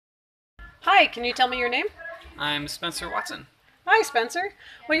Hi, can you tell me your name? I'm Spencer Watson. Hi, Spencer.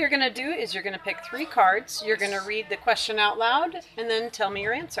 What you're going to do is you're going to pick 3 cards. You're going to read the question out loud and then tell me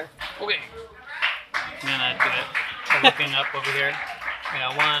your answer. Okay. I'm gonna do it. I'm looking up over here. I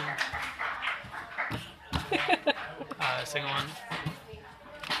got one. Second one.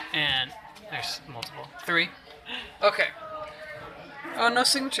 And there's multiple. 3. Okay. Oh, no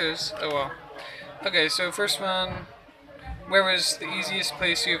signatures. Oh well. Okay, so first one. Where was the easiest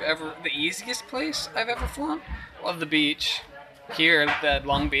place I've ever flown? Well, the beach. Here at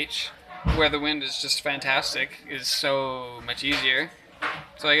Long Beach, where the wind is just fantastic, is so much easier.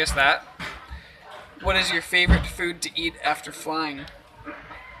 So I guess that. What is your favorite food to eat after flying?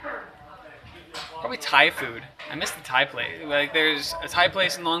 Probably Thai food. I miss the Thai place. Like, there's a Thai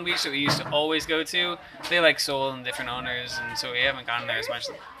place in Long Beach that we used to always go to. They sold in different owners, and so we haven't gone there as much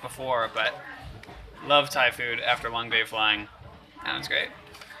before. But love Thai food after a long day of flying. Sounds great.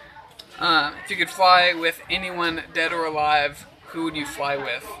 If you could fly with anyone, dead or alive, who would you fly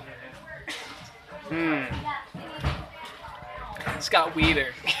with? Scott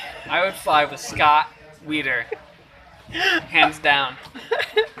Weeder. I would fly with Scott Weeder. Hands down.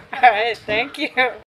 All right, thank you.